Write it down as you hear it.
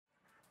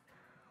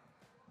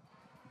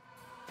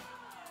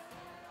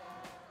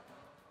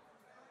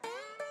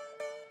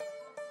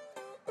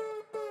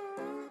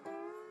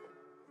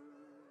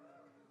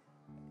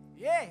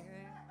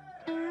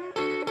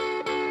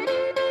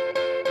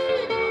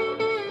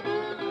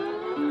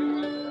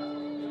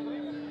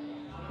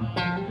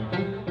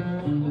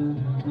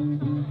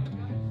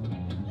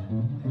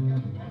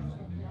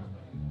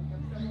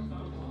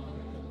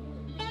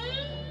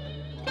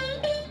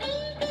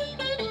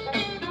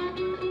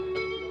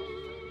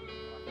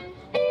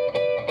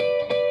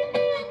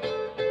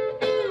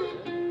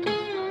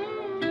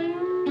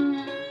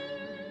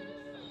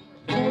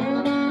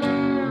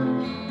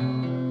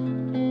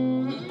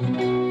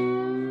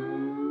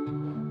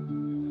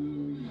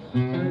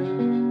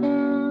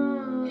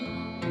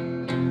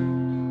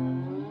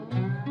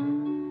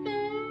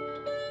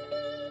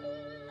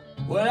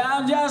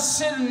I'm just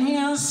sitting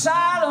here in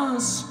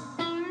silence,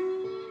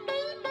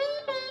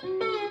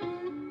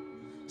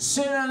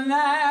 sitting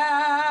now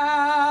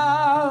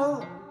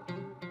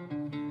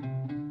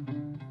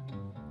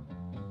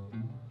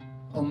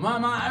on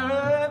Mama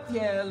Earth,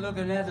 yeah,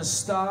 looking at the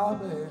star,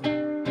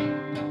 baby.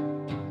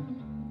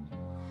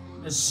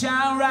 They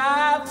shine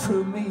right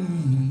through me.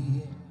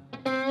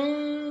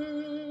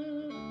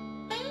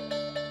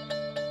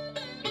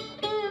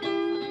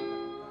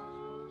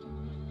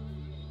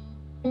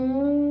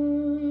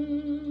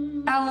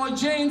 And what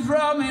Jane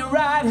brought me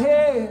right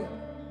here,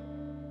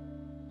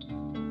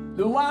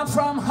 the one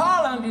from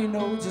Holland, you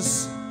know,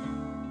 just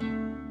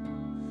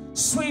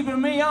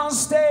sweeping me on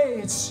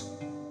stage,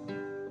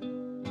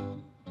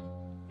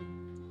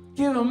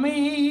 giving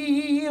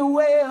me a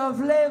way of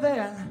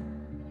living.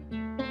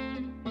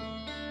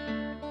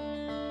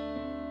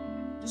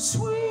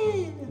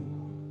 Sweet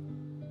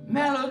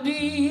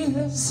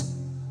melodies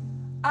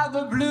of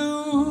the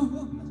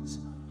blues,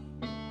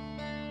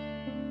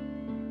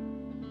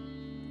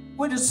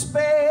 with the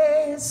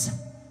space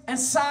and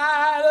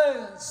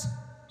silence,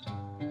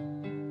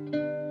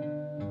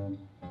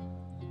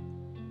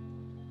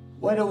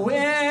 where the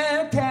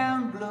wind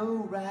can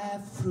blow right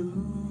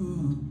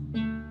through.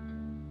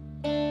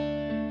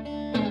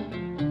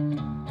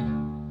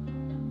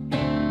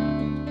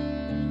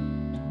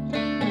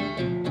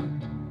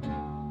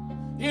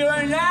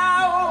 Here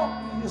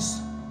now,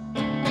 yes,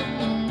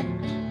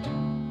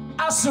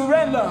 I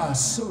surrender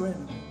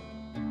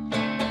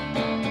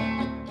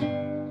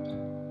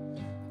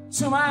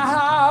to my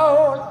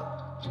heart,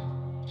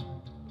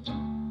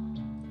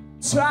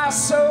 to our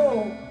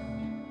soul,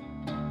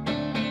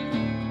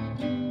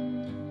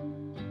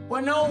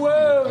 where no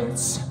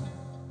words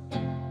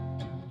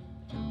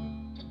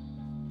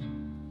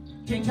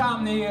can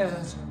come near.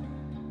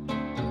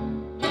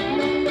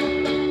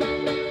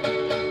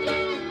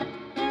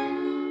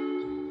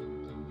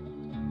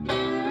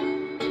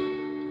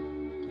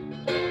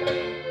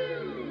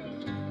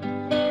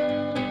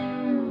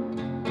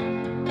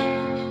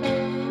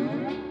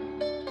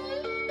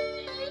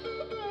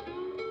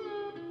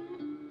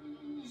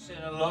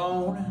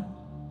 Alone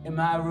in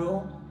my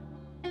room,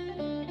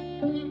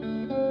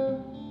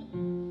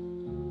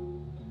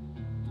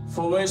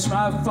 for which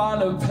my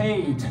father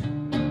paid.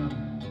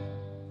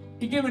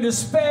 He gave me the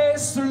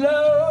space to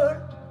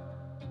learn,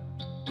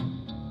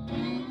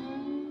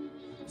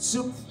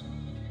 so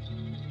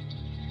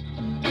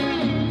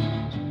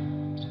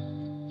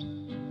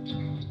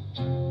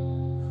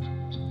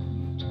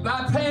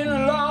by playing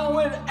along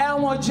with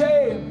Elmer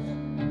James.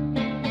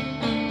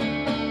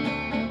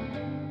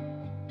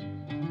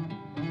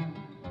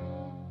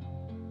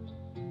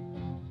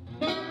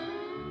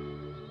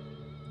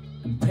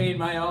 Paint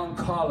my own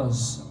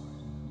colors.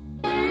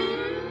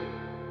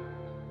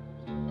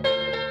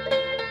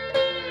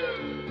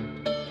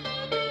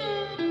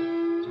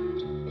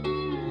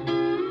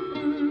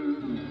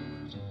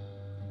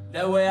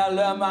 That way I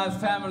learned my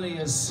family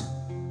is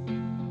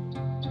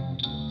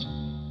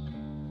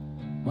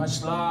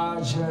much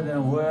larger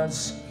than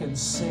words can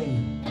say.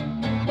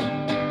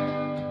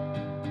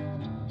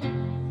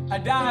 I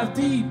dive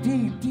deep,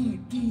 deep,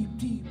 deep, deep,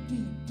 deep,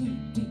 deep,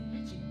 deep, deep,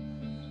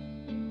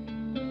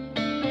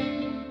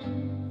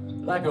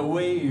 like a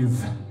wave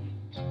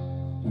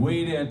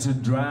waiting to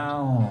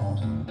drown.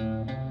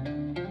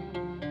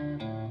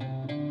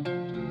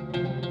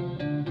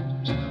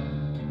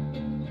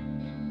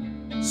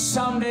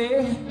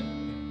 Someday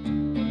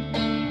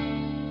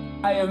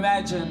I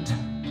imagined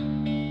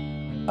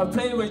I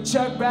played with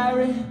Chuck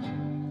Berry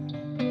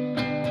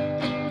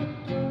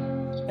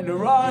and the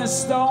Rolling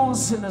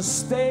Stones in the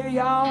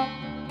stadium,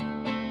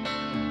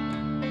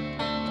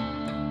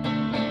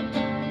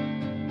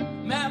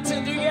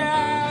 melting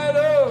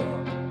together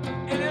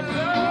in a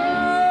love.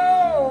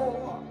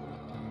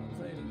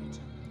 Play the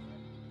guitar.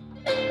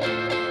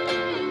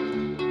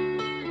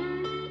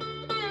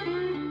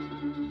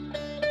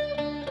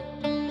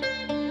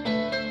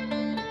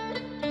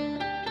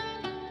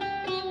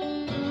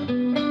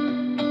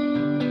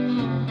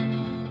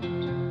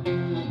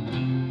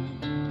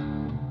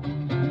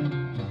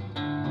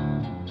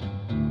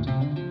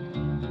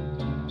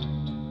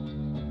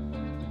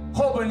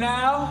 Hoping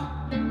now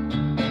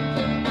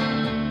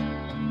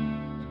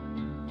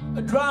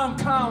a drum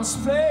comes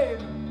played,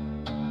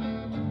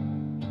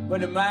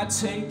 but it might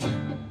take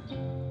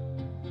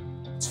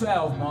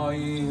 12 more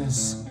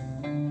years.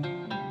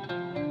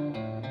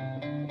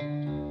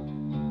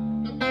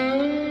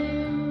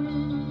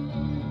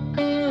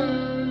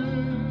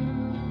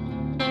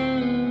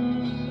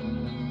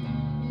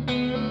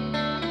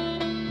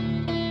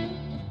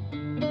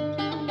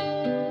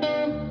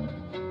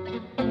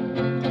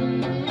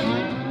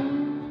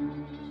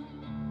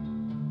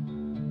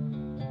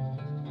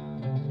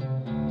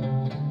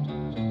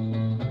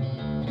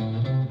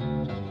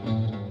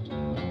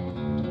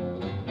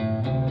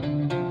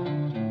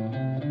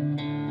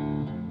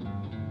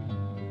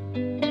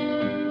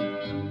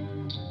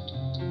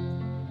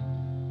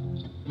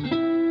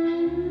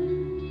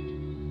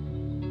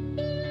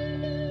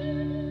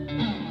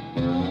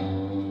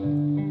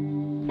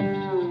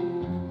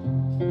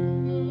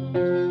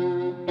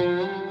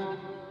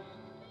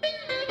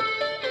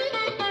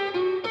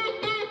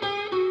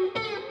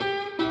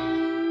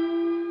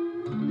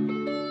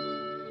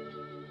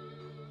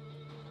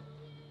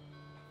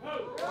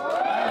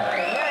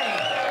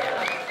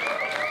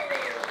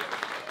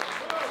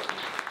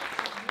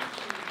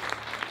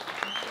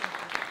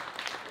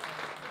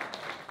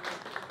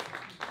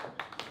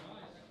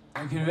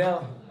 Dank jullie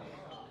wel.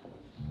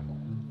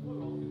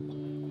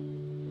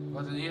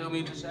 Wat een eer om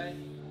hier te zijn.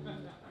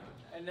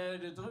 En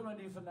de drummer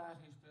die vandaag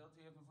is.